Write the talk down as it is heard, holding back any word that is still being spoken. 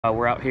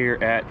We're out here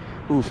at,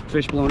 ooh,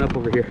 fish blowing up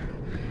over here.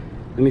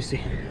 Let me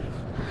see.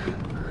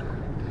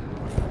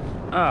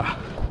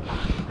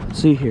 Let's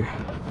see here.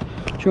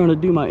 Trying to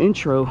do my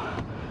intro.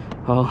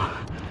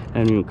 Oh, I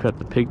didn't even cut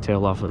the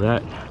pigtail off of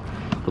that.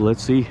 But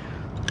let's see.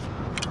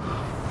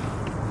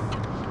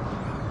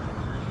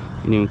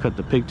 Didn't even cut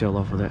the pigtail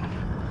off of that.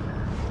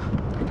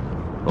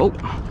 Oh,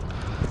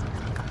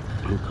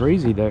 I'm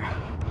crazy there.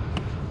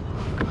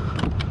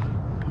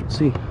 Let's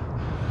see.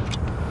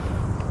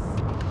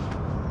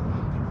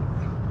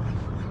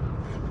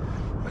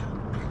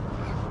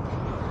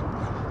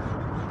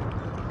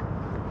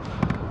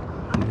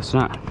 It's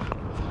not.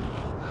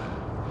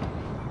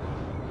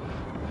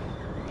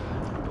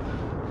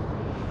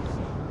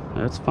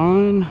 That's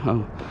fine.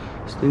 Oh,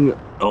 this thing,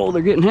 oh,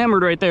 they're getting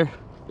hammered right there.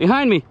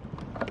 Behind me.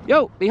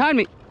 Yo, behind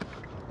me.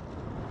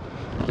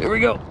 There we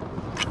go.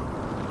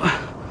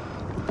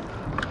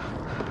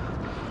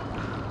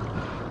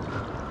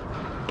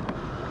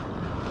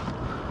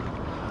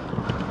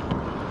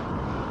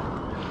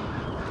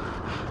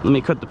 Let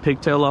me cut the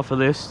pigtail off of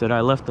this that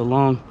I left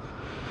along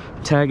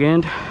tag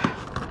end.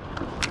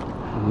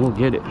 We'll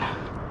get it.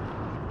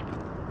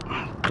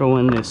 Throw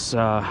in this,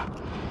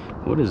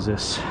 what is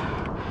this?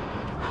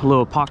 A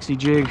little epoxy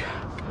jig.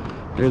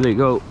 There they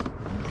go.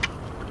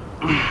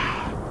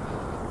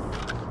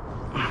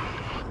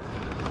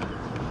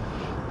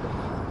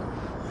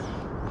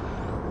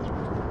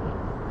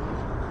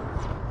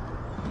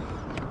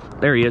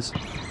 There he is.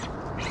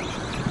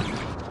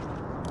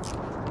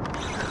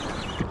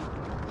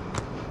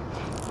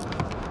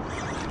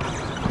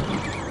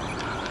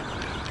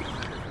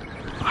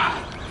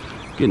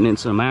 Getting in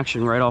some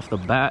action right off the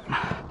bat.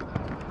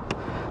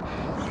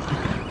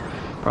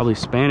 Probably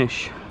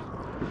Spanish.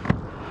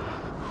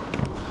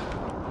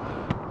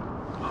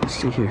 Let's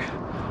see here.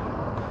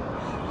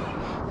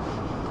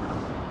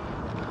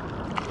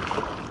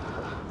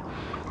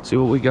 See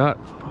what we got.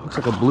 Looks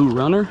like a blue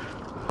runner.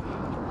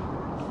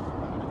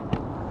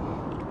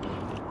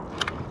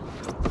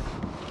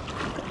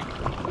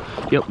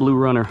 Yep, blue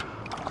runner.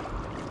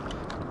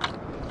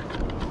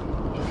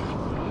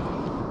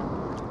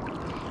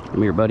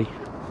 Come here, buddy.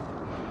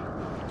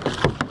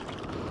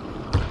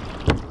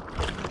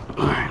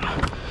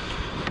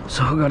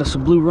 So I got us a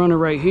blue runner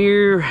right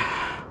here.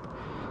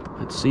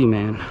 Let's see,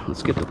 man.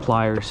 Let's get the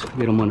pliers,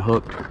 get them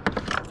unhooked.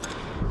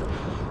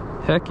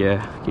 Heck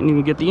yeah, can't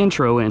even get the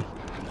intro in.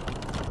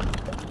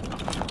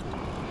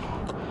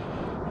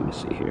 Let me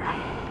see here.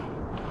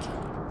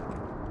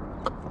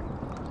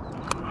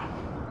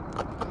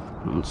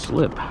 Don't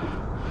slip.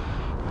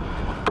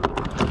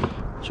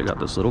 Check out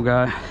this little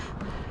guy.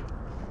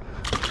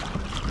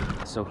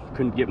 So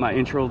couldn't get my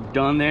intro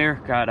done there.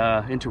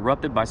 Got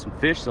interrupted by some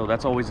fish, so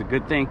that's always a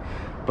good thing.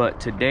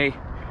 But today,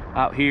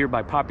 out here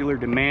by popular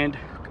demand,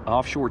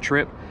 offshore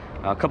trip,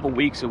 a couple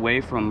weeks away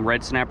from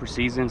red snapper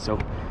season. So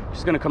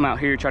just gonna come out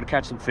here, try to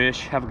catch some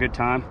fish, have a good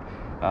time.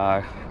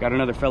 Got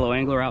another fellow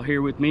angler out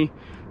here with me.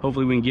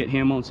 Hopefully we can get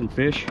him on some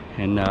fish.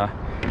 And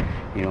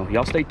you know,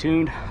 y'all stay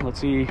tuned. Let's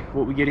see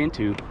what we get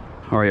into.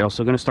 All right, y'all,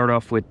 so gonna start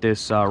off with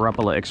this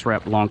Rapala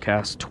Xrap long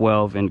cast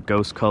 12 in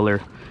ghost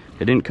color.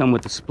 It didn't come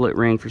with a split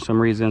ring for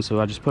some reason, so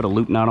I just put a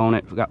loop knot on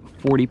it. We got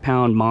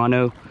 40-pound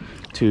mono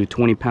to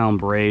 20-pound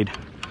braid.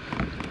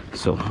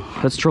 So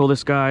let's troll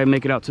this guy,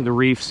 make it out to the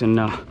reefs, and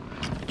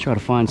try to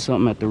find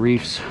something at the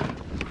reefs.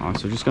 All right,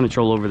 so just gonna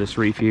troll over this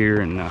reef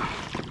here and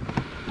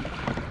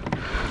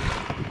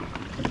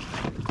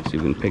see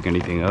if we can pick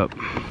anything up.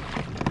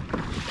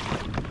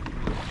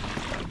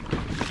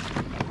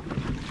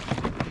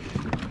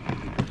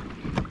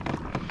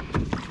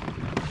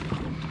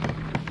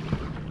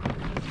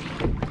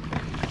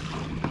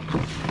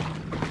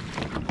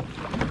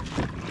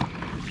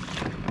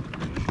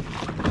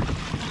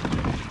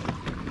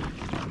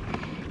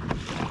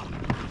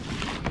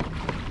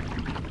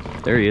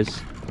 There he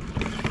is.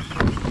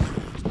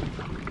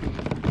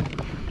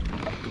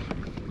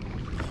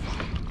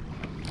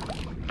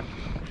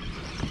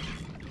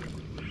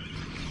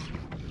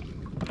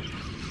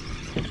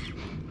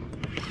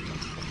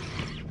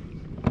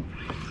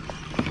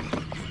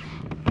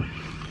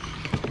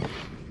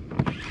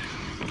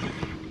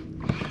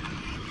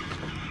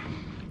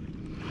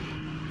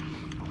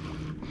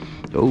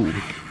 Oh,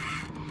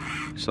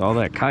 saw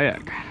that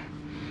kayak.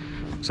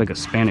 Looks like a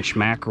Spanish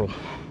mackerel.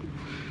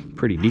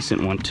 Pretty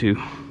decent one too.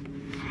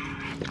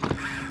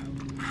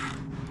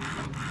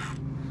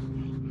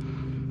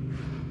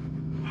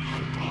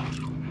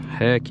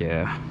 Heck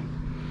yeah,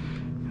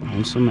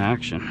 on some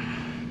action.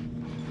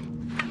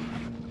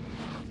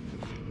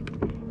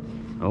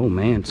 Oh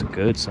man, it's a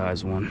good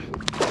size one.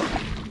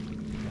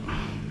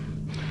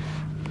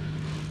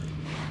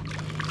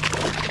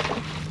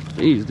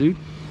 Jeez, dude.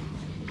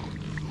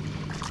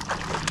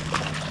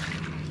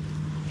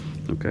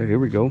 Okay, here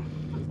we go.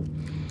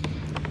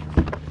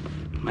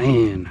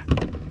 Man.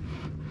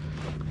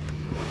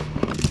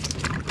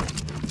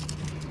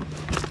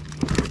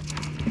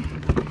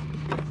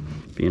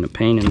 Being a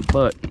pain in the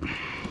butt.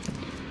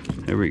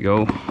 There we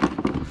go.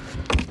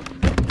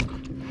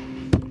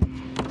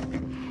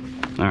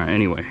 All right,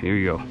 anyway, here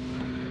you go.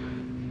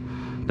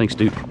 Thanks,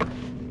 dude.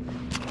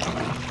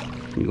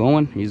 You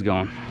going? He's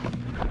going.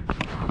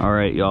 All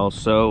right, y'all.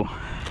 So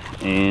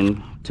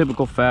in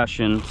typical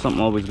fashion,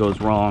 something always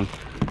goes wrong.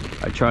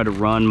 I try to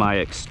run my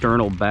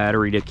external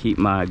battery to keep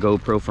my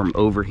GoPro from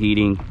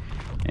overheating,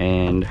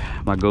 and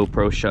my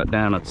GoPro shut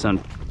down at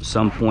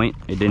some point.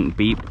 It didn't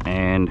beep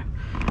and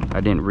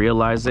I didn't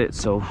realize it,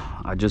 so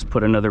I just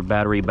put another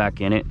battery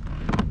back in it.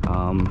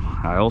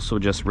 I also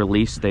just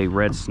released a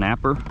red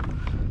snapper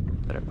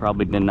that I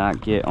probably did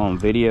not get on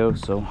video,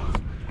 so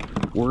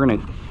we're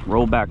gonna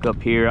roll back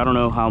up here. I don't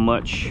know how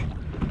much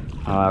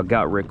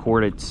got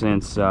recorded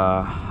since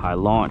I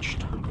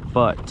launched,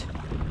 but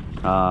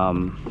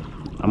I'm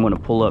gonna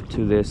pull up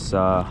to this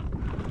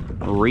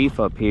reef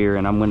up here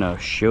and I'm gonna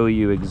show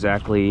you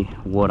exactly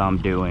what I'm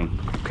doing.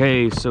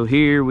 Okay, so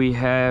here we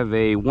have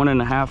a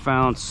 1.5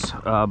 ounce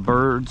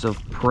Birds of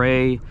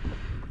Prey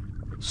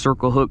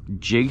circle hook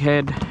jig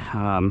head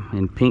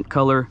in pink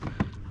color.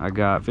 I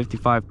got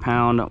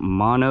 55-pound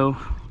mono.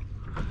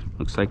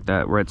 Looks like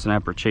that red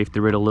snapper chafed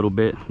through it a little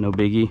bit, no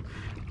biggie.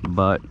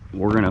 But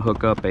we're gonna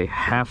hook up a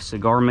half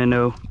cigar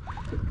minnow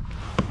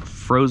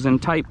frozen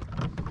type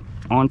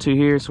onto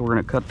here. So we're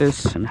gonna cut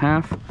this in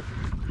half.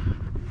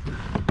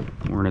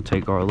 We're gonna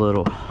take our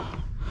little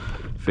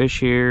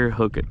fish here,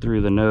 hook it through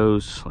the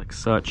nose like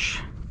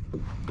such.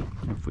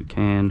 If we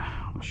can,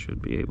 we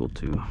should be able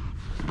to.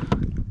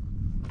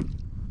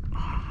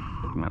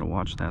 Gotta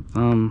watch that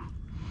thumb,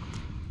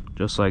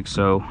 just like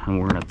so, and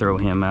we're gonna throw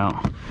him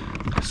out.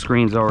 The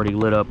screen's already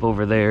lit up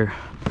over there,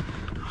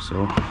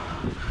 so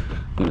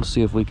I'm gonna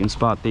see if we can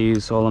spot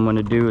these. All I'm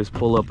gonna do is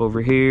pull up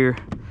over here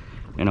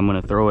and I'm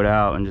gonna throw it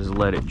out and just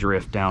let it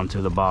drift down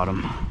to the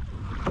bottom.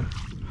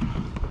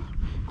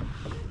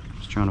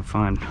 Just trying to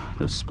find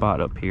the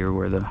spot up here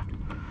where the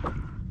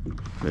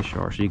fish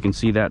are, so you can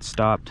see that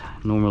stopped.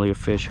 Normally a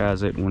fish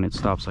has it when it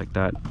stops like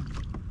that.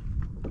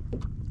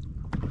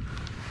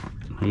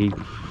 He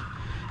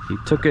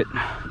took it,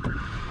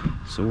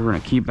 so we're gonna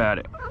keep at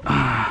it.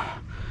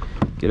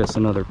 Get us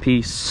another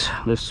piece.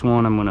 This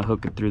one I'm gonna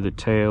hook it through the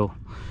tail,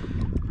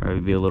 probably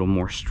be a little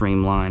more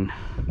streamlined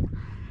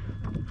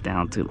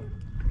down to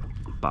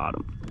the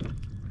bottom.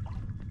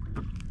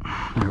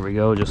 There we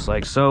go, just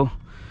like so.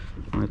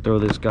 I'm gonna throw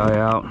this guy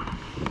out,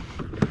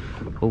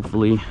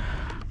 hopefully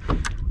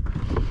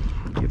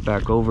get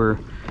back over.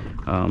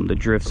 The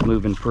drift's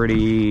moving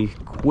pretty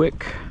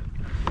quick,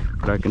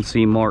 but I can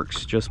see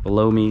marks just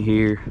below me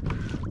here.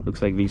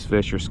 Looks like these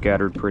fish are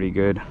scattered pretty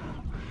good.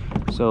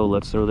 So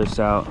let's throw this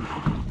out.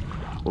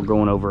 We're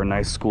going over a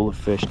nice school of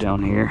fish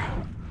down here.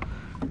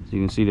 So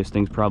you can see this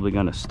thing's probably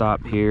gonna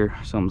stop here.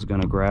 Something's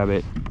gonna grab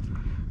it.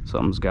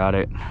 Something's got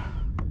it.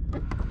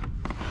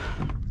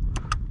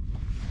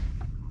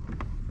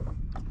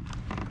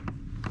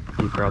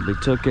 He probably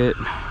took it.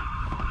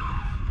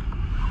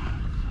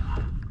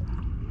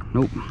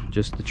 Nope,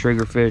 just the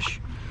trigger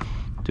fish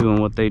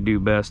doing what they do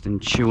best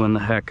and chewing the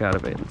heck out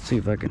of it. Let's see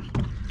if I can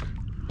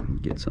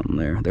get something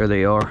there. There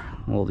they are.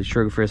 All these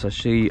triggerfish. I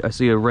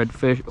see a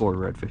redfish, or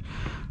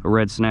a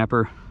red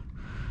snapper.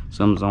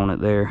 Something's on it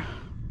there.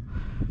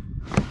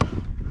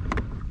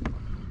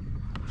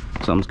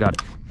 Something's got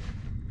it.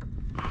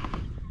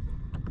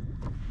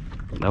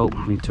 Nope,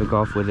 he took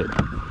off with it.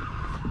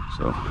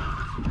 So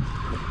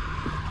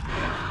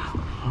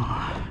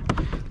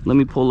let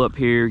me pull up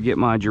here, get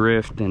my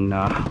drift, and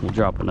we'll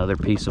drop another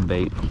piece of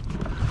bait.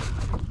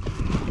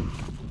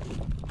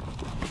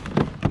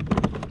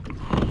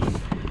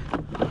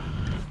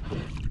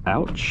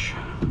 Ouch.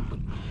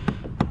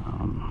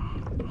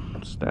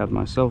 Stabbed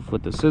myself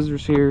with the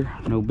scissors here,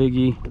 no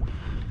biggie.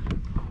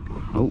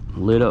 Oh,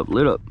 lit up.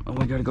 Oh,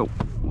 we gotta go.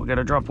 We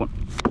gotta drop one.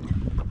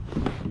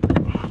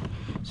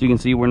 So you can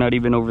see we're not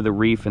even over the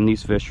reef and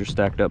these fish are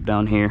stacked up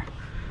down here.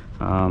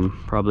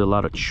 Probably a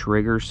lot of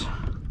triggers.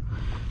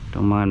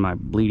 Don't mind my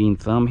bleeding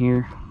thumb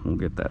here. We'll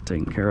get that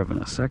taken care of in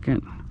a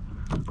second.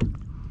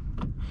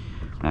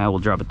 We'll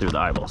drop it through the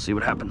eyeball, see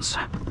what happens.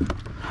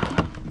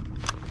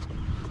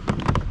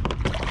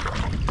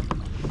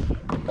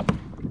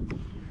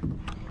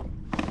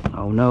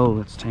 Oh no,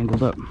 it's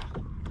tangled up.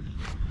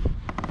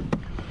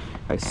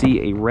 I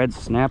see a red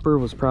snapper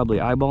was probably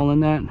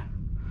eyeballing that.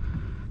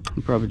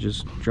 I'll probably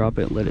just drop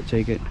it, let it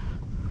take it.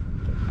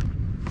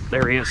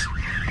 There he is.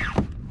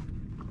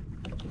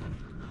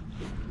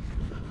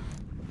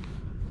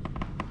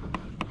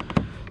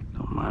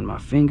 Don't mind my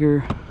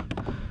finger.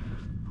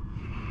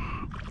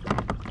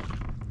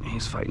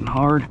 He's fighting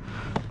hard.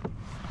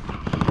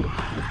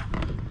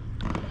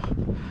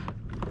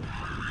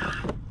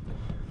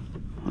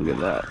 Look at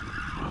that.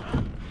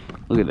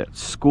 Look at that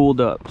schooled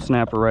up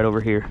snapper right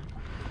over here.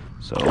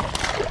 So, look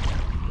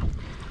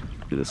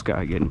at this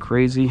guy getting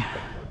crazy.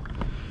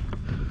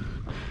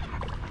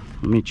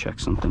 Let me check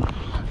something.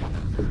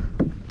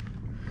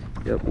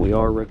 Yep, we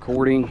are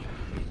recording.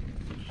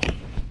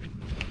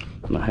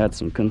 I had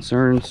some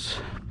concerns.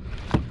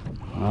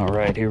 All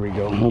right, here we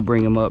go. We'll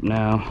bring him up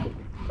now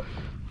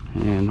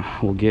and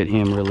we'll get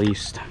him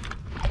released.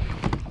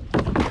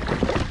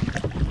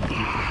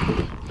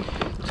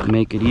 To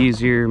make it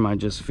easier, might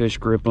just fish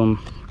grip him.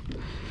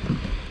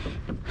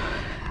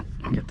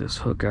 this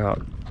hook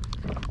out.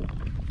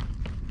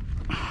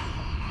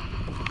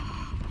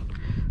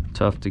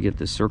 Tough to get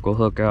this circle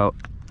hook out.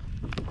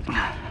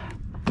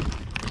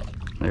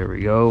 There we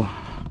go.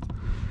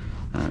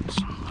 That's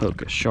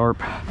hook is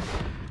sharp.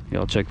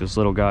 Y'all check this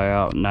little guy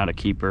out. Not a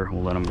keeper.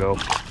 We'll let him go.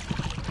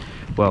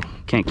 Well,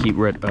 can't keep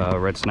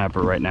red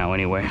snapper right now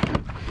anyway.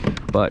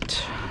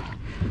 But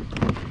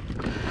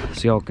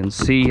as y'all can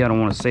see, I don't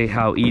want to say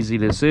how easy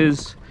this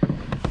is,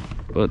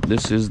 but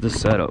this is the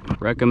setup.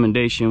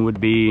 Recommendation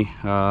would be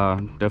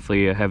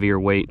definitely a heavier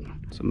weight.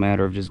 It's a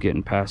matter of just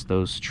getting past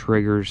those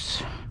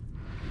triggers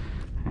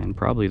and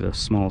probably the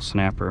small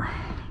snapper.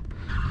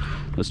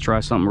 Let's try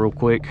something real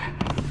quick.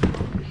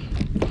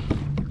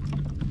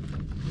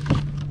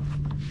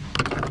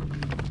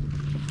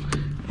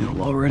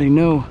 You'll already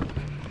know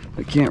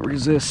I can't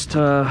resist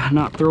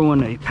not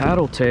throwing a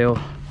paddle tail.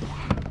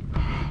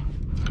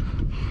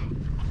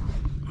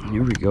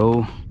 Here we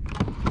go.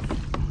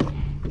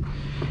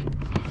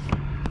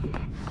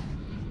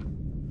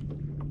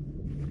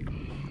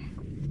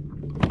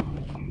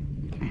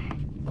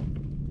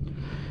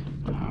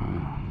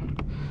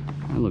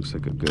 That looks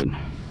like a good.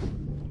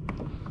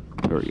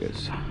 There he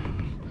is.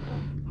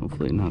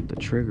 Hopefully not the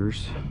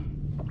triggers.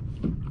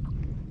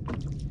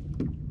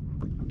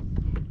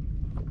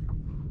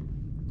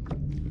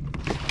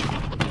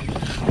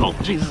 Oh,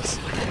 Jesus.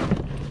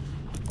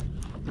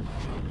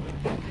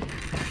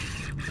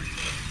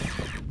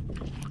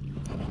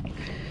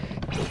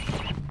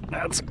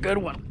 That's a good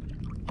one.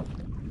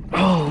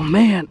 Oh,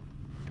 man.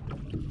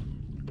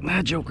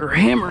 That joker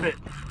hammered it.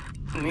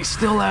 And he's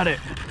still at it.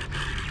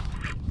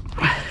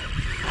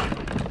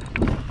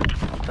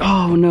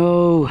 Oh,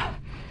 no.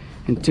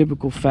 In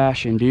typical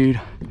fashion,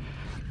 dude.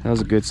 That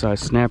was a good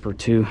sized snapper,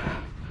 too.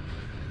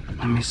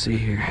 Let me see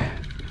here.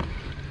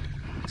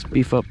 Let's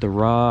beef up the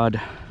rod.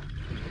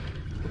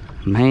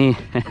 Man,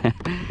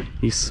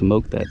 he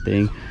smoked that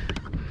thing.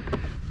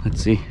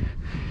 Let's see.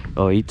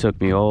 Oh, he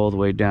took me all the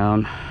way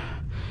down.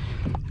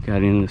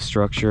 Got into the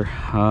structure.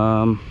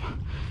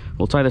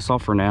 We'll tie this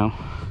off for now.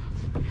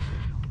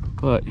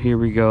 But here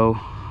we go.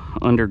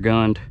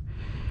 Undergunned.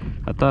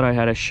 I thought I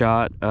had a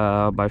shot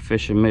by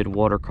fishing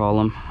mid-water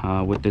column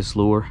with this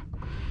lure.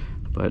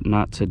 But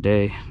not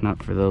today.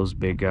 Not for those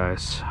big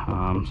guys.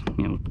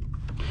 You know,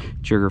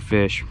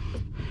 triggerfish,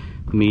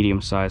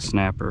 medium-sized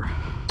snapper.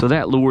 So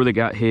that lure that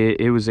got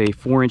hit, it was a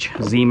 4-inch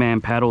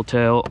Zman paddle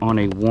tail on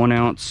a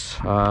 1-ounce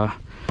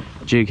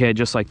jig head,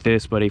 just like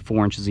this, but a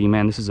 4-inch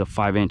Zman. This is a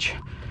 5-inch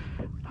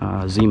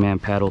Zman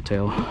paddle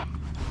tail.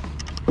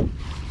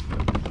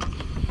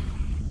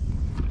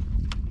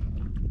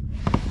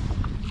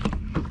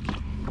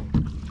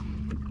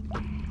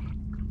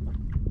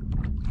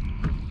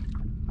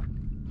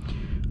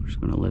 We're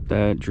just gonna let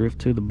that drift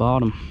to the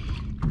bottom.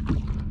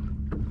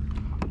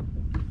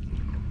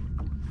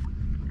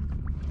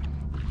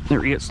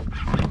 There he is.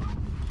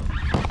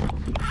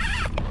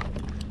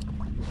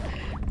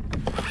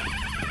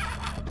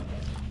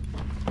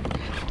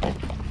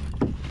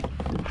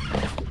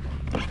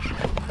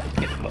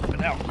 Get him up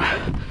and out.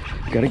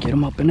 Gotta get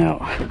him up and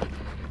out.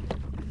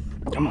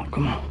 Come on,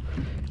 come on.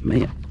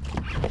 Man.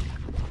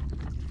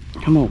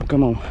 Come on,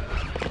 come on.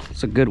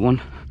 It's a good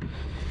one.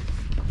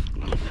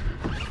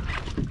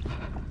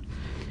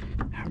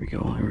 There we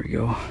go, there we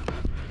go.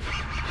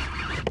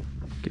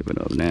 Give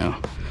it up now.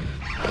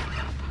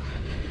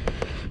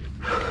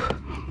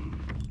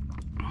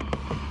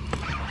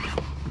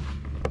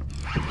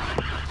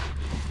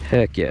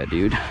 Heck yeah,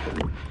 dude.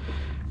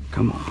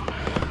 Come on.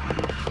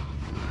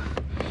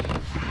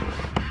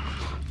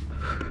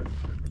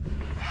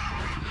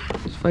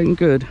 He's fighting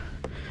good.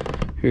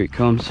 Here he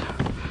comes.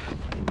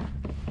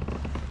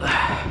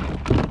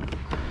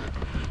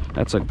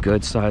 That's a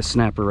good size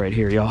snapper right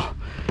here, y'all.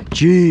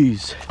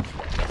 Jeez.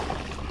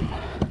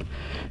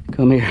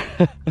 Come here.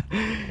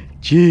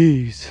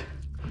 Jeez.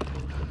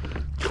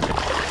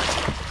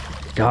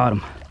 Got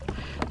him.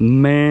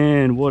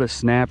 Man, what a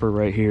snapper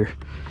right here.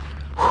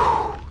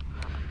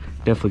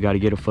 Definitely got to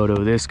get a photo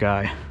of this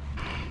guy.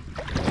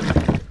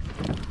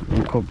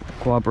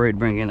 Cooperate,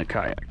 bring in a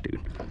kayak, dude.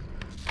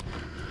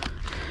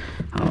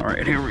 All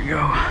right, here we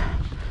go.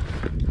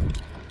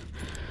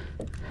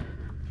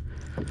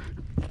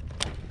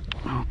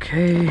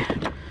 Okay,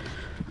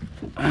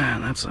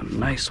 that's a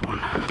nice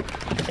one.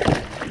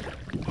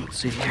 Let's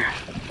see here.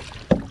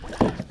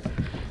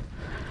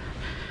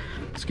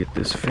 Let's get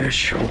this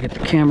fish. We'll get the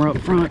camera up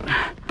front.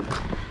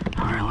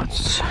 All right,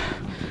 let's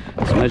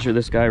measure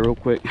this guy real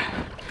quick.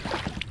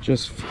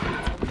 Just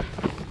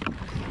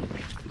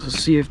to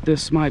see if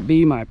this might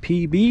be my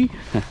PB.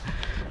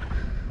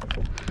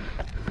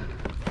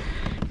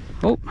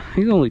 Oh,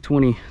 he's only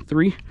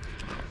 23,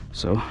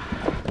 so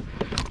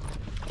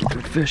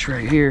good fish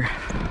right here.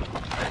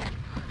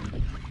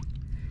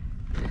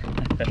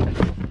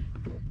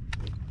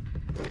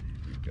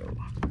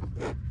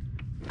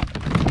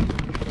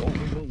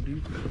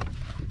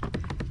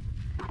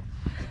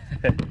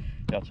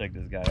 Y'all check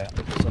this guy out.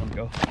 Just let him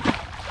go.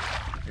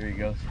 Here he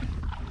goes.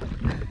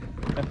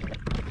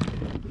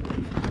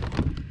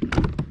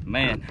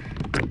 Man,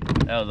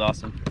 That was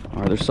awesome. All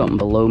right, there's something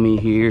below me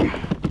here.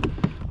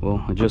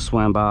 Well, I just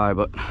swam by,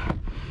 but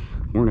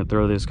we're gonna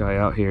throw this guy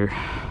out here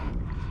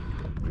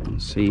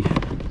and see.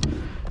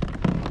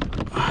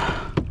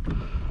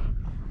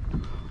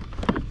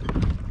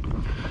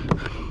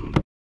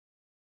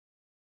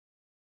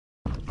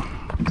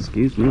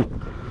 Excuse me.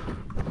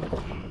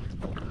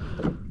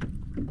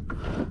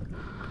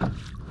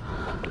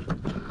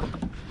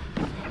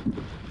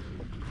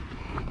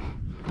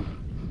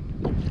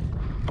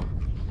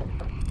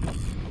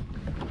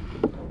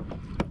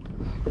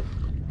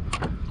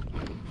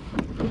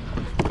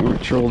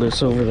 Troll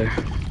this over there.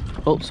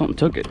 Oh, something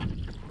took it.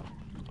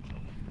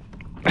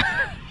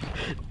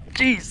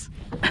 Jeez.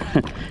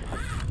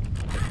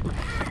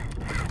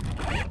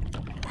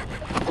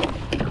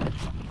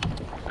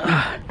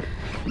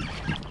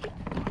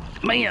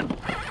 Man.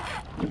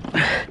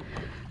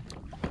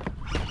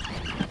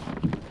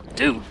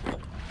 Dude.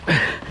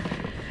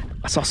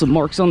 I saw some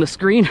marks on the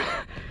screen,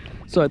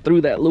 so I threw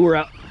that lure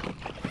out.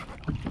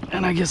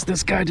 And I guess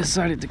this guy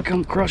decided to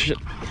come crush it.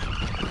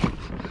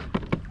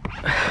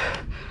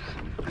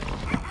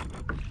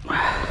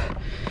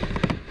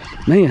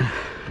 Man,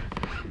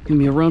 give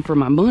me a run for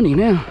my money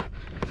now.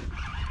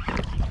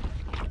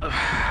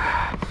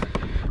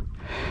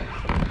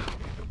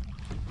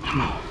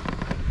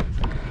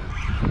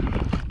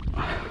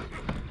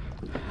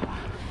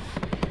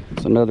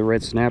 It's another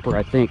red snapper,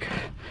 I think.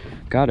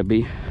 Gotta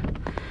be.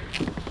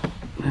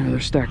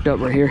 They're stacked up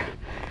right here.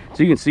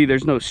 So you can see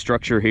there's no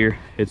structure here.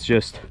 It's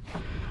just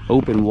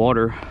open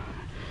water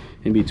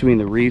in between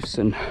the reefs,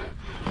 and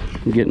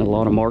I'm getting a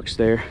lot of marks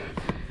there.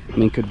 I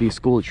mean, could be a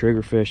school of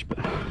triggerfish, but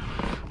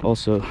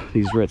also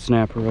these red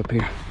snapper up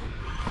here.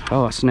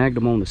 Oh, I snagged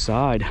them on the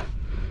side.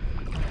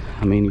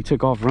 I mean, he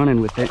took off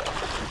running with it.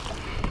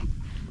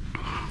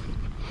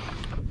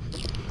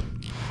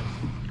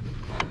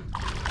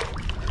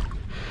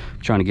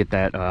 Trying to get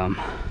that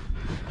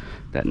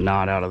that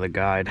knot out of the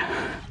guide.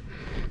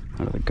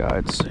 Out of the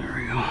guides. There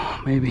we go.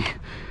 Maybe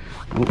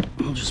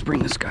we'll just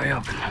bring this guy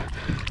up and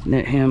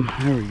net him.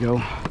 There we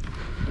go.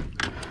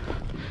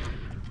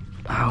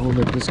 I'll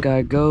let this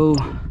guy go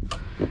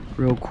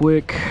real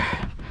quick.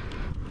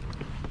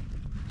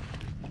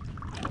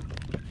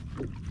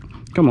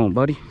 Come on,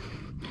 buddy.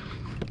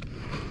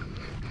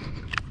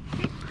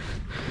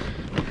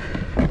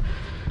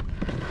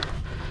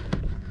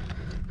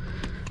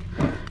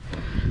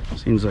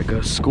 Seems like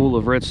a school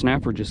of red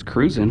snapper just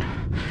cruising.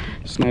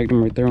 Snagged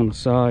him right there on the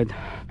side.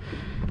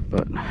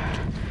 But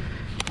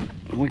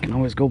we can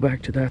always go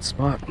back to that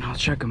spot and I'll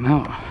check him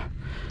out.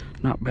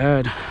 Not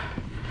bad.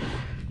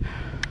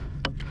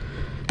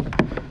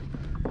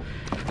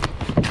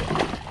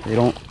 They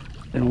don't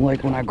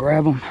like when I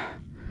grab them.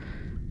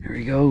 There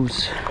he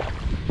goes.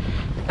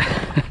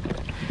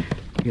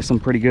 I guess I'm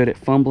pretty good at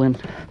fumbling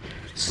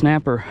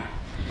snapper.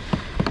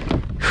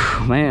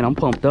 Man, I'm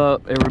pumped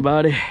up,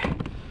 everybody.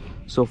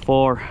 So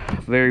far,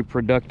 very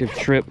productive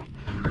trip.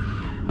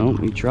 Oh,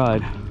 we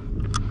tried.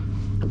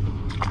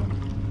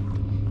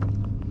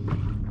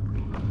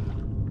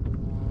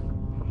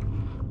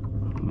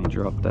 Let me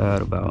drop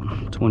that about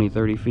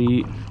 20-30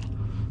 feet.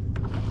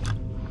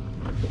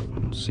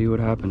 Let's see what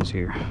happens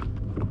here.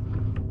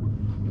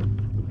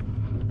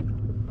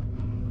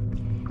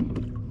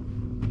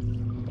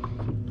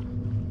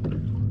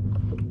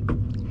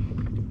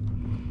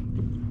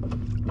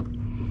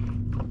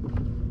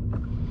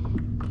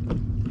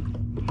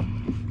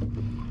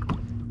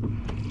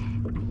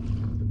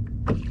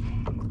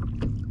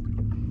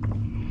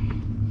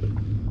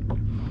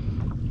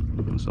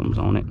 Something's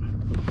on it.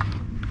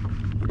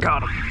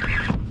 Got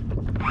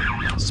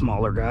him.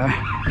 Smaller guy.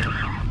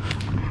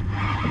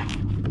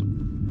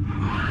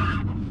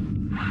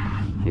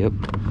 Yep,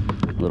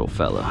 little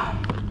fella.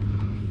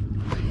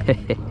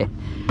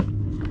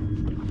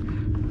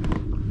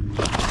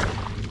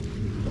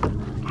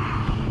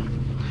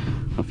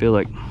 I feel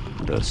like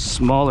the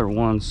smaller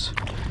ones,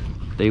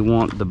 they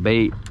want the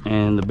bait,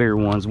 and the bigger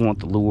ones want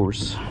the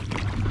lures.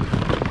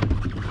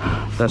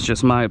 That's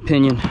just my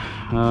opinion.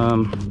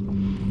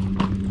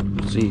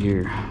 Let's see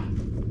here.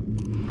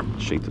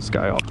 Shake this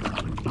guy off.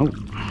 Oh,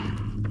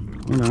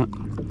 we're not.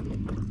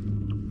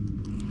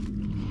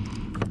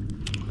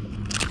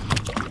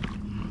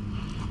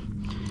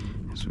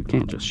 So we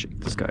can't just shake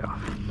this guy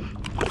off.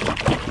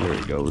 There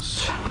he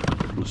goes.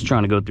 I'm just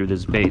trying to go through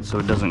this bait so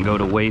it doesn't go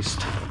to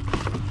waste.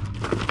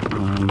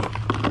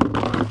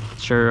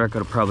 Sure, I could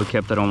have probably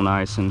kept it on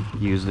ice and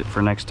used it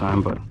for next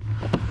time, but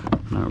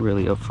not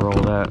really up for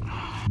all that.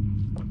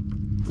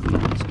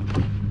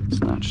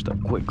 Snatched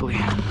up quickly.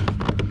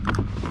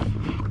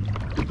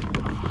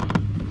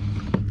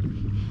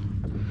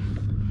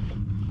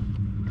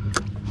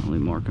 Only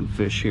marking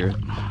fish here,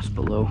 just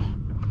below.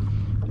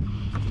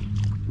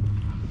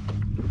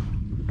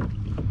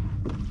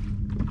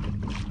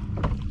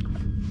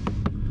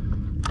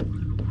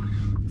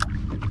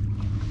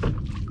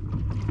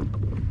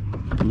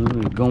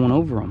 Literally going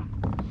over them.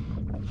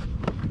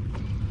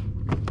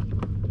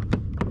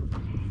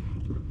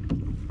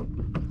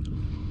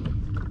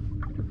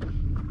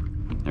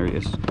 There he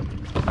is.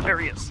 There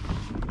he is.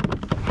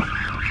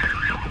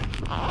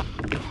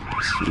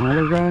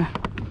 Smaller guy.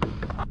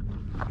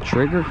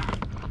 Trigger.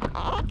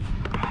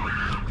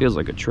 Feels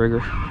like a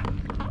trigger.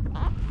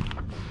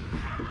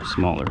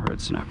 Smaller red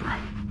snapper.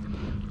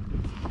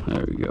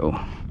 There we go.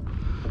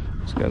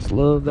 These guys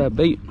love that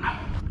bait.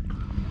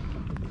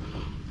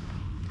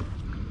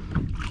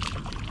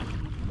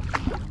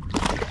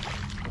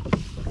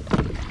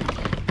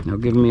 They're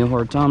giving me a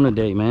hard time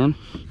today, man.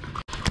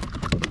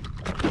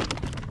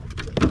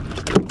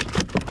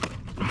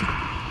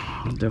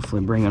 I'm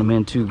definitely bringing them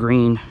in too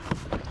green.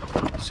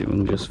 See if we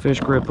can just fish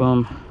grip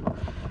them,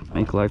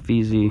 make life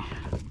easy.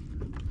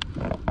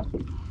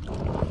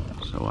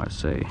 So I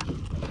say,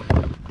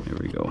 here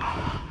we go.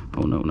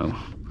 Oh no, no.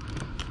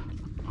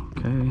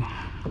 Okay.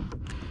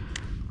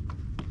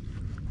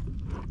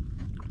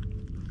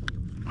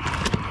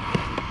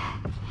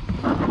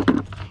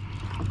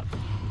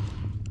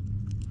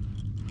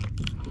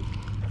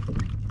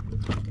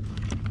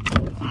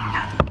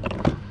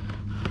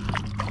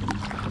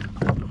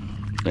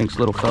 Thanks,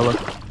 little fella.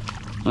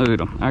 Look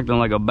at him, acting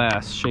like a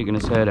bass, shaking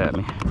his head at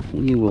me.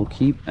 We will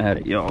keep at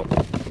it, y'all.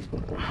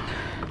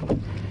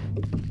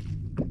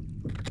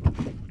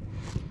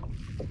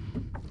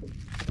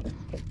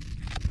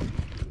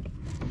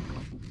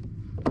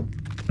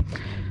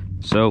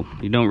 So,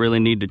 you don't really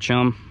need to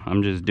chum.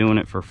 I'm just doing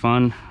it for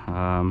fun.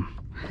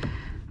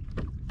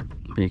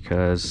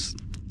 Because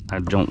I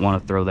don't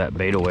want to throw that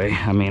bait away.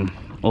 I mean,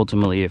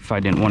 ultimately, if I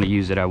didn't want to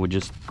use it, I would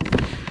just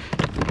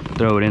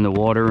throw it in the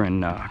water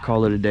and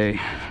call it a day.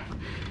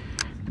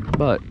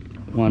 But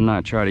why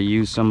not try to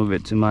use some of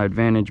it to my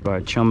advantage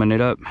by chumming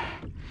it up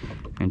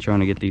and trying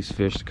to get these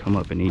fish to come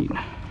up and eat.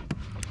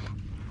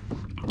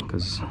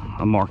 Because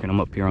I'm marking them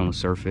up here on the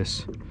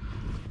surface.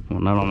 Well,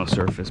 not on the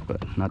surface,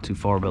 but not too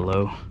far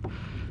below.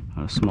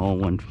 A small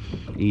one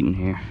eating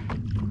here.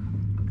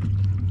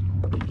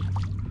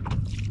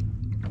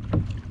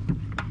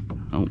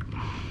 Oh.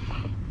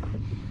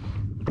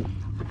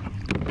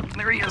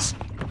 There he is.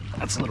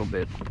 That's a little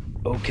bit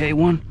okay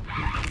one.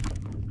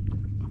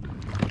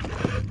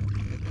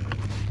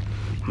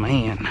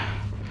 Man.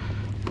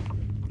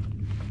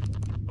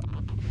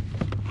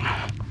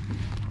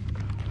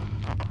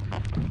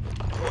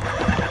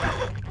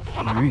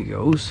 There he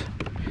goes.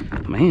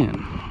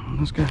 Man,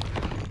 let's go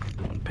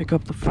pick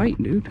up the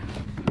fight, dude.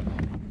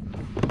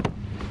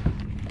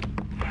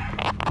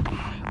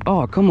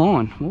 Oh, come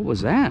on. What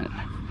was that?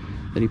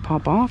 Did he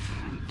pop off?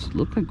 It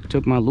looked like it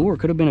took my lure.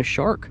 Could have been a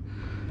shark.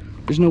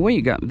 There's no way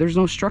you got, there's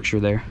no structure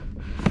there.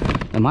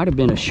 It might have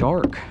been a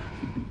shark.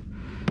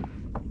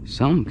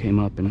 Something came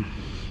up and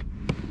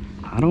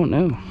I don't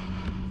know.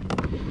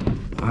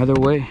 Either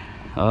way,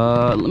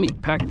 let me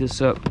pack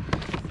this up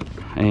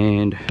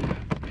and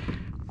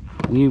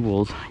we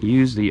will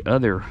use the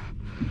other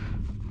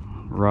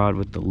rod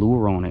with the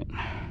lure on it.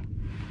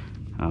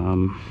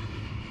 I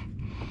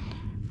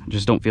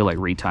just don't feel like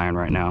retying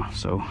right now,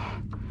 so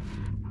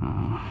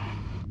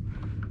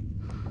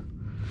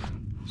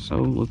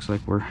looks like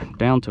we're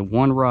down to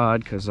one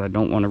rod because I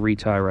don't want to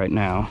retie right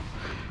now.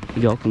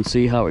 Y'all can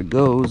see how it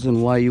goes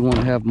and why you want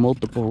to have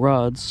multiple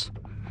rods.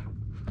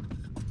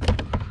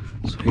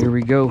 So here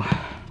we go.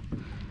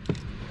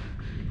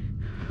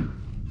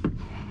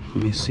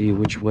 Let me see,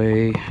 which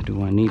way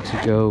do I need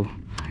to go?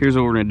 Here's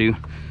what we're gonna do.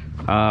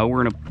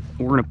 We're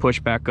gonna push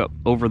back up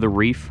over the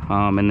reef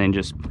and then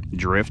just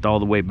drift all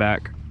the way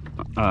back.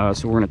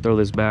 So we're gonna throw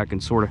this back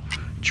and sort of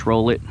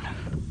troll it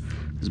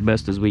as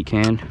best as we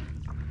can.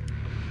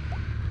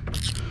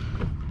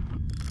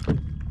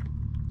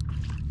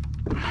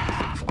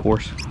 Of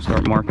course,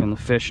 start marking the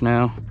fish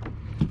now.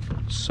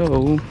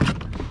 So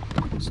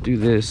let's do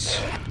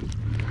this.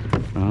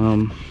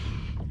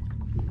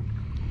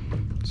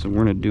 So we're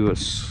gonna do a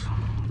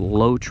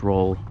slow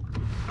troll.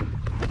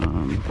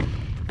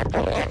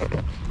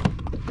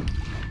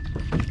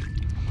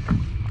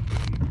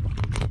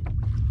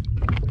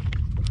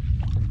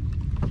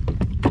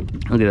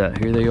 Look at that,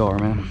 here they are,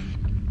 man.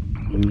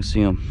 Let me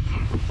see them.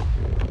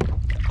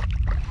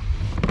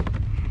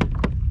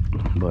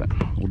 But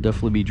we'll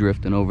definitely be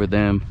drifting over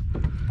them.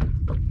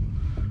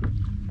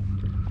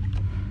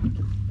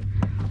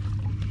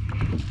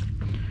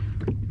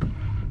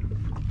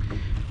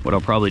 What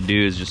I'll probably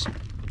do is just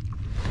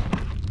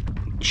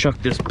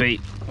chuck this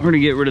bait. We're gonna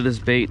get rid of this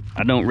bait.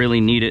 I don't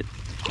really need it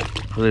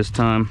for this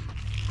time.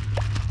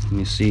 Let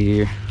me see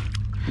here.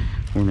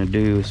 What we're gonna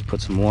do is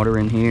put some water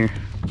in here.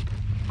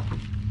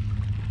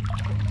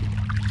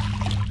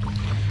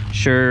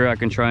 Sure, I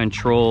can try and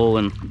troll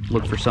and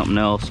look for something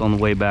else on the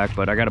way back,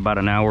 but I got about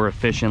an hour of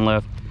fishing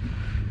left,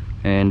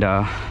 and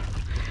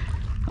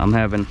I'm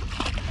having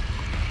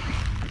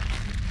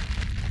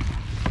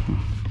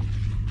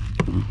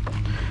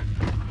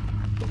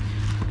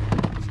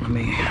let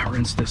me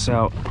rinse this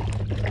out,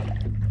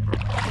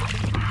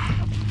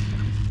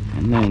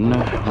 and then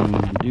what I'm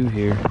gonna do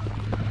here,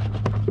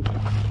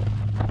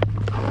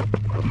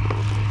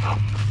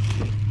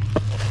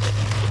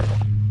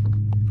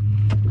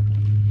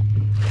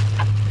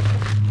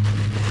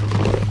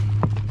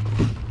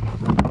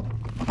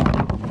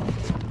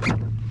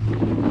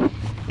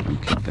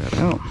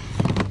 Oh.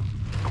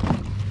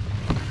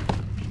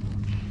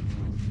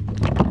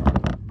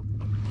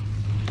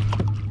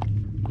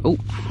 Oh.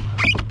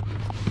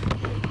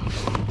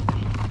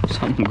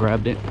 Something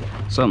grabbed it.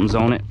 Something's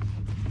on it.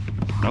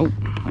 Nope,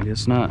 I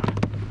guess not.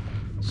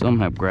 Some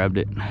have grabbed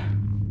it. Let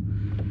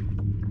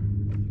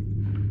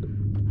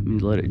me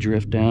let it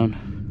drift down.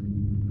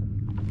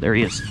 There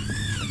he is.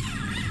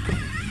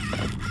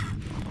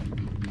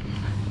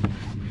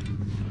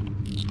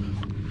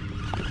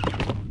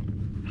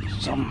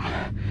 Some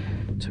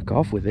took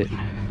off with it.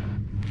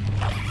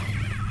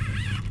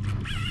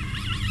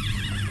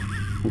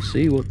 We'll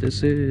see what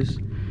this is.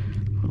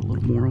 Put a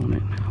little more on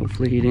it.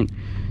 Hopefully he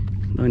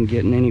doesn't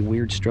get in any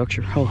weird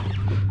structure. Oh,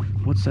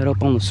 what's that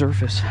up on the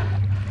surface?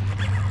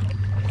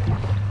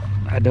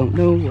 I don't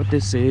know what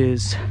this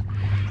is,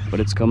 but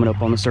it's coming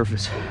up on the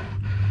surface.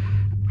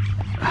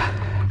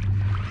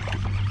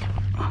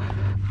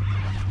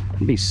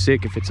 It'd be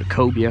sick if it's a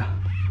cobia.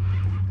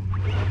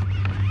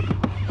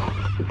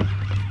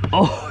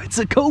 Oh, it's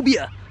a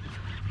cobia!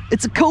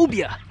 It's a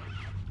cobia!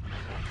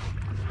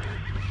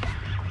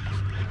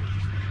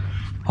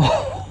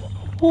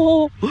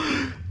 Oh!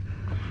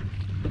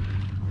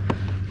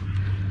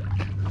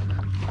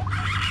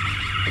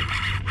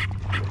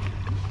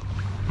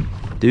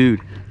 Dude,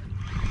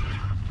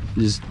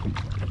 just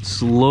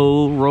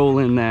slow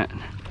rolling that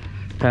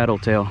paddle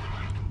tail.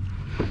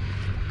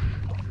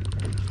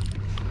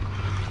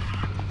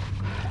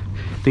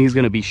 I think he's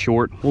gonna be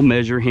short. We'll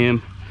measure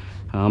him.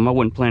 I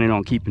wasn't planning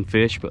on keeping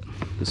fish, but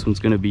this one's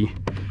gonna be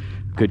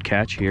a good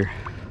catch here.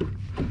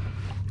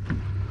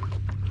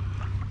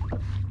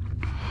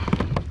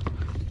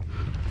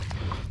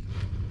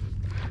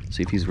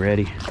 See if he's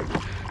ready.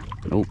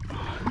 Nope.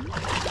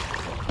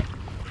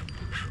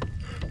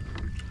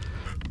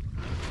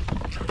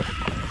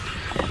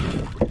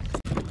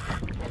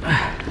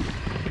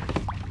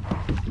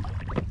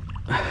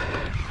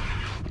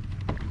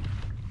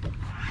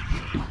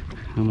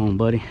 Come on,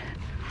 buddy.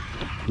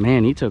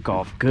 Man, he took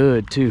off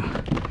good too.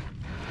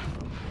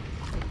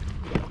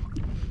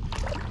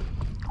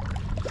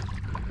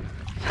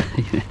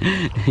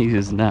 He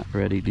is not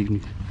ready,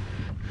 dude.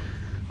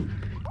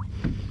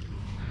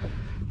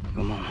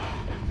 Come on.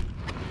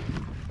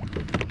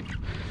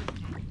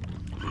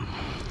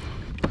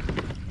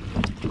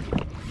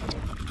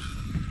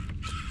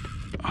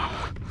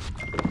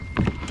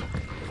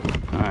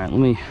 All right, let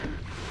me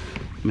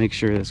make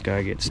sure this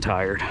guy gets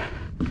tired.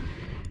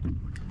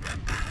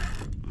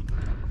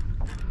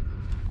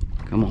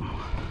 Come on.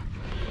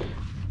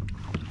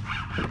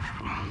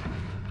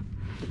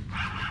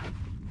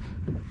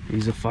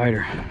 He's a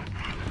fighter.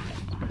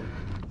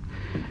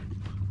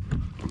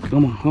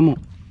 Come on, come on.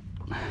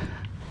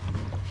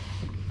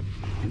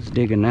 He's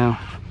digging now.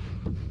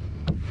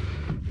 I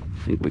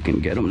think we can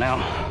get him now.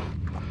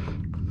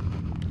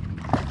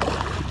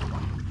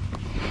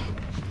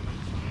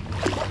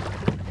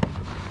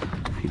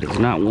 He does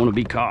not want to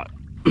be caught.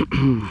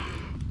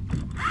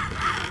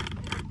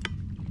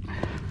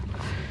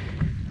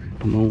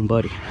 Come on,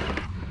 buddy.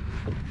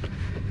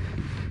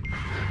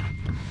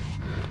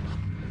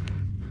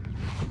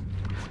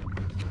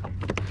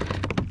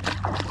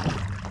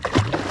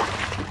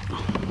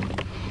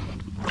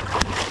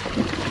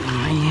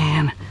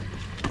 Man.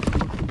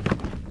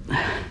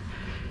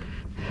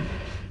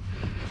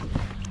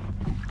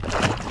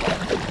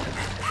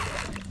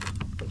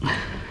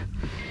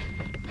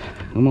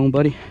 Come on,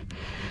 buddy.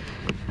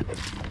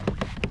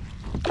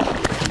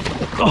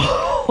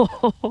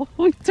 Oh,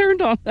 he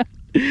turned on that.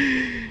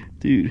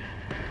 Dude,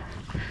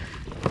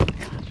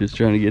 just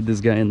trying to get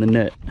this guy in the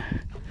net.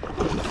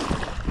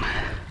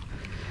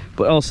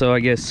 But also, I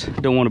guess,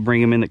 don't want to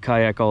bring him in the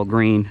kayak all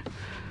green.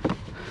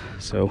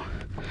 So,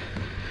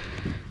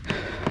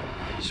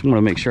 just want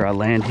to make sure I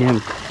land him.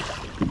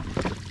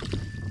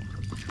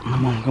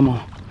 Come on, come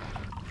on.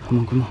 Come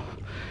on, come on.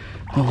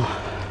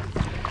 Oh.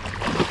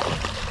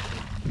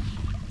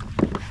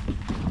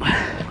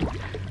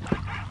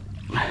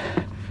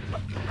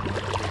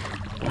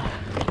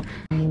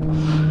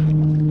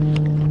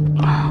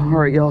 All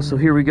right, y'all, so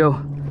here we go.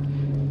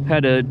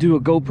 Had to do a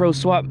GoPro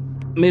swap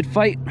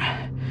mid-fight,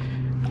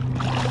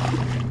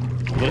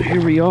 but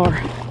here we are.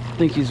 I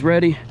think he's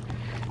ready.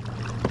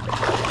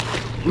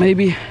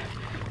 Maybe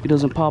he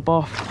doesn't pop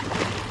off.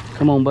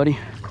 Come on, buddy.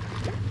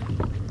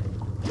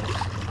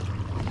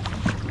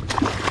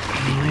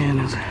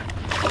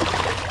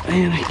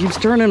 Man, he keeps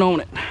turning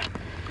on it.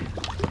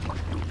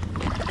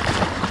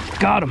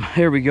 Got him.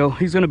 There we go.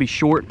 He's gonna be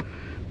short,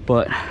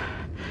 but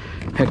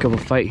heck of a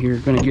fight here.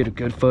 Gonna get a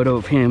good photo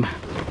of him.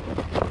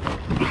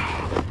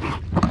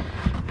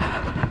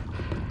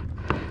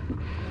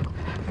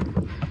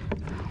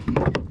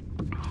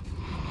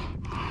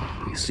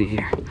 Let me see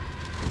here.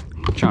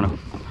 I'm trying to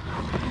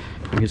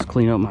just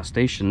clean up my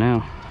station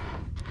now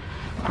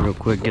real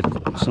quick, get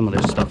some of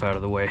this stuff out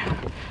of the way.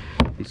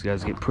 These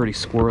guys get pretty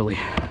squirrely.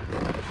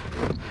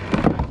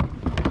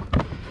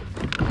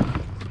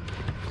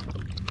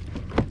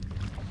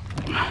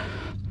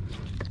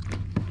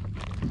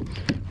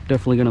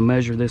 Definitely gonna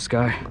measure this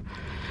guy.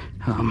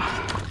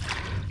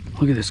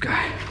 Look at this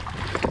guy.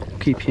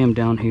 keep him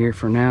down here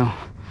for now.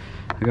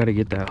 I gotta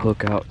get that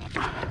hook out.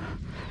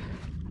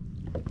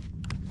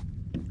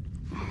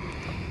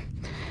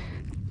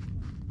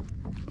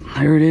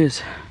 There it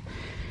is.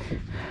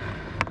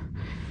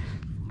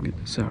 Get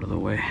this out of the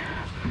way.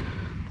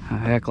 I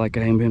act like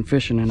I ain't been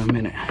fishing in a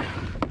minute.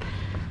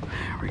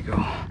 There we go.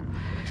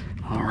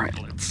 All right,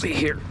 let's see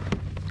here.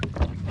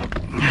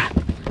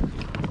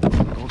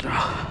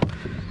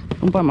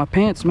 Don't bite my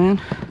pants,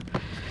 man.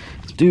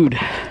 Dude.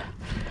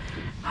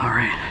 All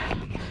right.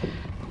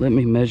 Let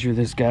me measure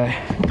this guy.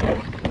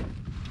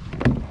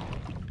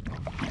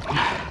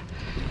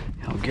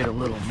 I'll get a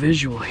little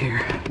visual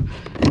here.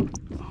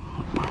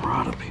 Put my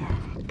rod up here.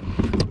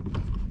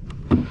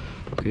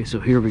 Okay, so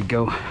here we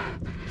go.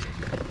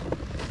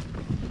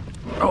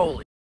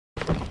 Holy.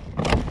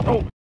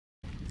 Oh,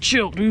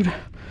 chill, dude.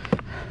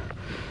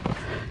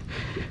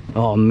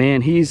 Oh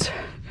man, he's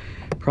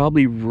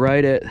probably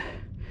right at,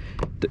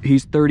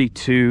 he's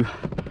 32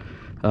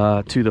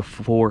 to the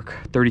fork,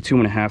 32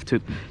 and a half to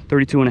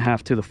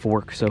the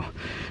fork. So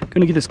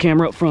gonna get this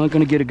camera up front,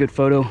 gonna get a good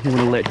photo. I'm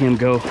gonna let him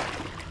go.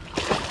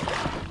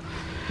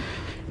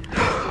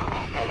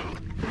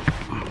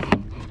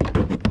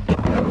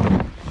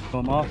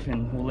 I'm off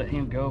and we'll let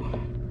him go.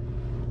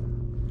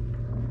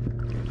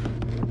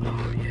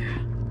 Oh yeah.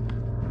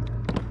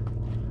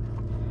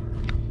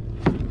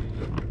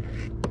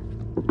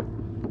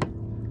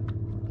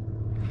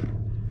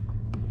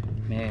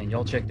 Man,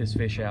 y'all check this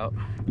fish out.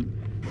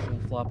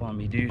 Don't flop on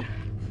me, dude.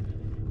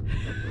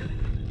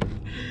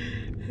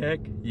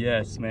 Heck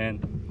yes, man.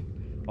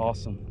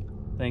 Awesome.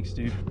 Thanks,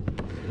 dude.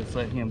 Let's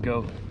let him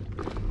go.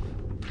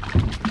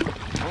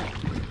 Oh,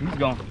 he's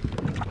gone.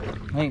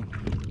 Hey,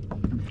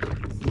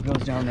 he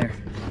goes down there.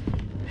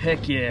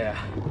 Heck yeah.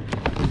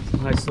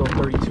 Nice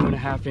little 32 and a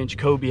half inch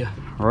cobia.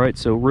 All right,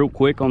 so real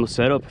quick on the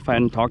setup, if I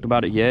hadn't talked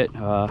about it yet,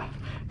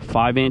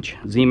 5-inch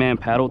Zman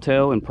paddle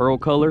tail in pearl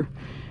color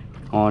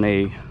on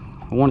a,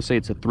 I want to say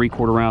it's a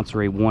 3/4 ounce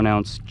or a 1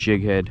 ounce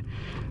jig head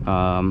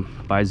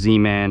by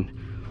Zman.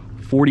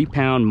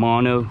 40-pound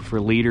mono for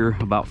leader,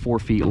 about 4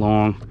 feet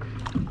long.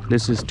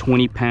 This is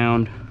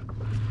 20-pound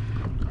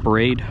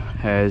braid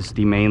as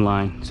the main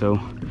line. So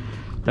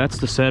that's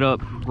the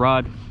setup.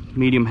 Rod,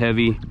 medium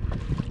heavy,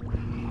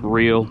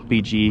 reel,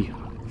 BG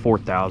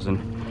 4000.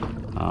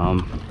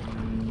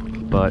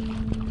 But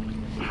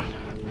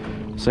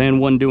saying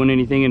wasn't doing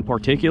anything in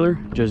particular,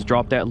 just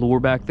dropped that lure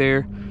back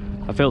there.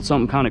 I felt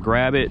something kind of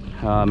grab it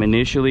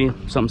initially,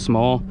 something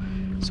small.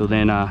 So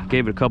then I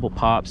gave it a couple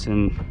pops,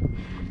 and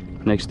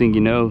next thing you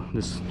know,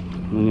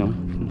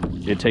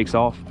 it takes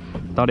off.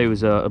 Thought it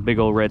was a big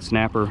old red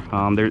snapper.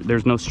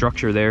 There's no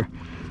structure there.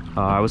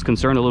 I was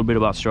concerned a little bit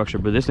about structure,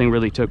 but this thing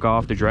really took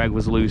off. The drag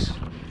was loose,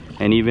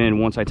 and even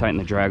once I tightened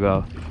the drag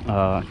up,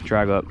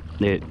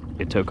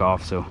 it took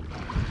off. So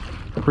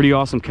pretty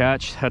awesome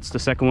catch. That's the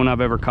second one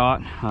I've ever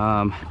caught,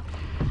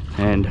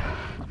 and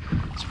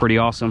it's pretty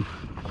awesome.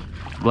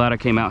 Glad I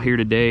came out here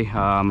today.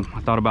 I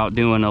thought about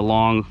doing a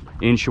long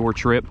inshore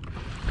trip,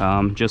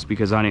 just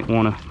because I didn't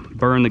want to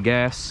burn the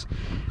gas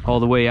all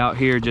the way out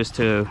here just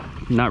to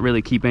not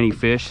really keep any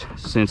fish,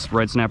 since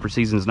red snapper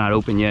season is not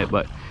open yet.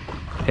 But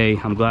hey,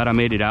 I'm glad I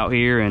made it out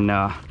here, and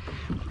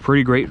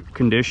pretty great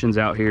conditions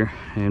out here,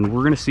 and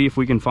we're gonna see if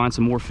we can find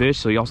some more fish,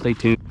 so y'all stay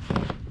tuned.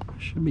 I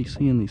should be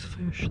seeing these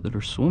fish that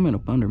are swimming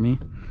up under me,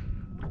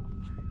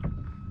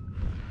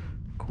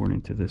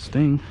 according to this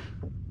thing,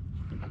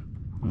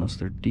 unless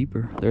they're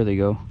deeper. There they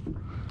go.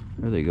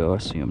 There they go. I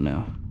see them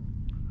now.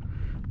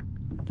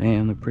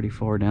 Damn, they're pretty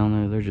far down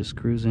there. They're just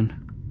cruising.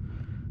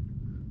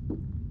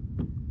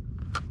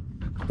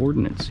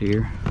 Coordinates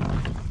here.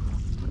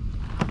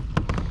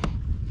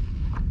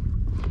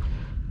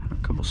 A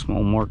couple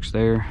small marks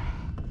there.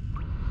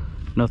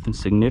 Nothing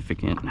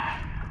significant.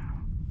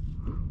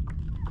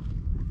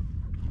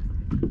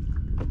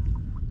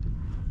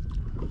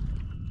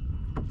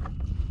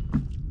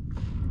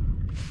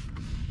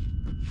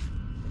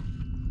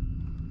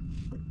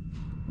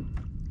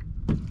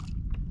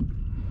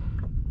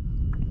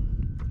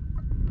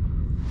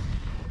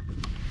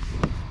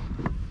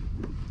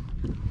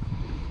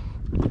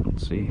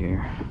 Let's see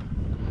here.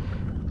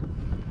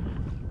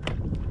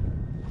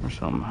 There's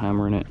something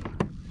hammering it.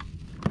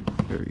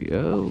 There you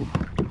go.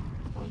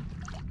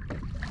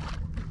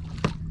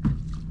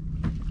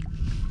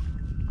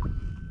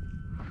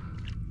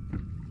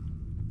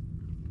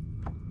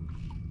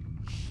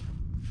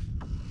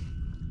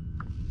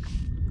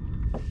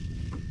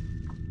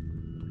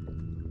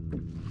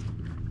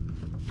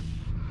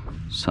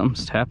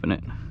 Something's tapping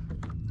it.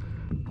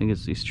 I think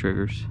it's these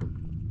triggers.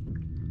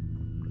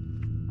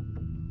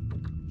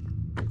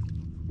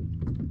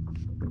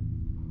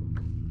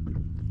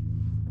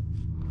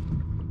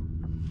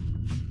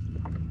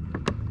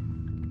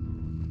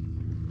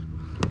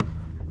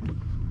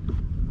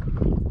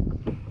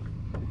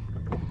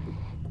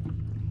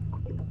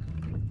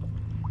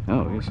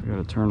 Oh, I guess I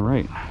gotta turn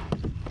right.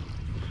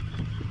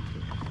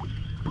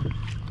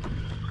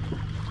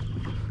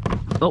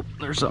 Oh,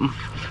 there's something.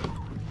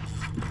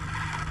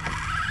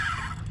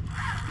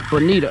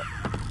 Bonita.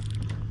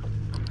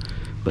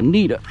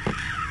 bonita.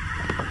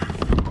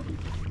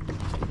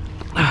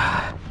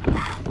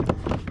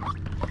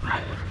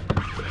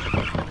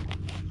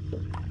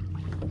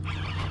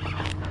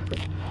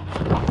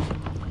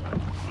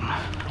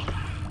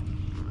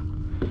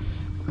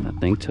 That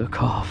thing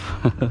took off.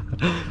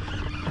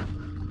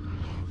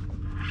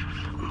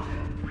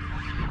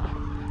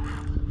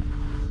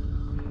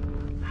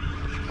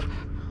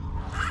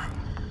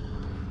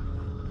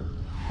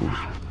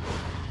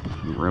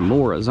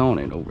 Remora's on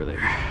it over there.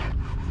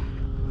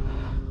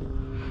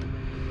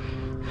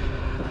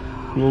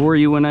 Where were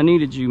you when I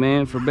needed you,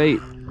 man, for bait?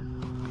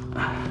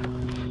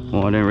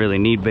 Well, I didn't really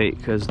need bait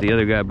because the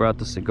other guy brought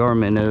the cigar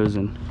minnows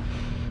and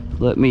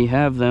let me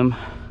have them.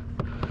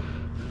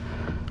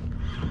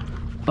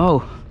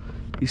 Oh,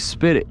 he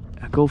spit it.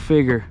 Go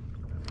figure.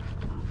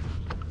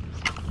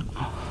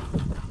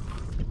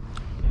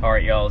 All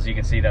right, y'all, as you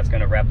can see, that's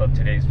gonna wrap up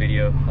today's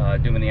video.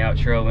 Doing the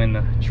outro in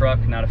the truck,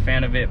 not a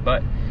fan of it,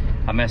 but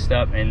I messed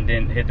up and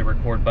didn't hit the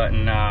record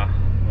button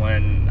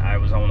when I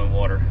was on the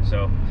water.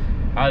 So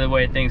either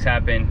way, things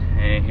happen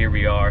and here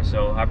we are.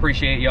 So I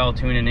appreciate y'all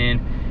tuning in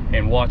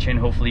and watching.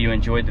 Hopefully you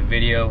enjoyed the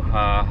video.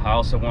 I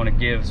also want to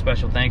give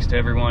special thanks to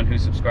everyone who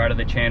subscribed to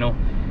the channel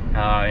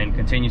and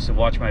continues to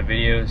watch my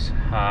videos.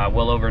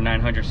 Well over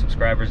 900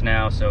 subscribers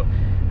now, so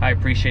I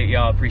appreciate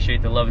y'all.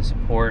 Appreciate the love and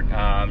support. You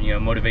know,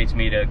 motivates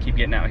me to keep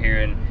getting out here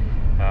and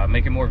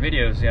making more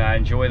videos. Yeah, I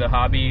enjoy the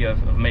hobby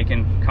of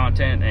making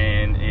content,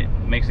 and it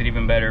makes it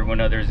even better when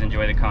others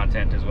enjoy the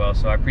content as well.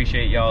 So I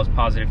appreciate y'all's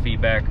positive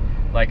feedback,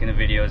 liking the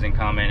videos and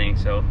commenting.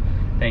 So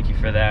thank you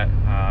for that.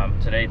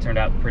 Today turned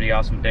out a pretty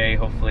awesome day.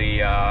 Hopefully,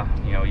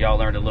 you know, y'all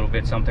learned a little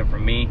bit something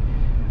from me.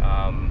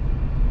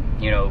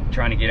 You know,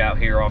 trying to get out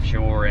here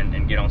offshore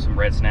and get on some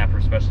red snapper,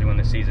 especially when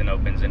the season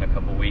opens in a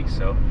couple weeks.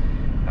 So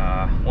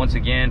once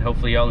again,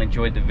 hopefully y'all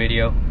enjoyed the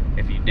video.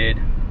 If you did,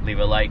 leave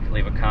a like,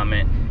 leave a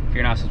comment. If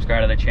you're not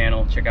subscribed to the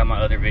channel, check out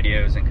my other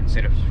videos and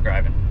consider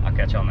subscribing. I'll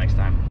catch y'all next time.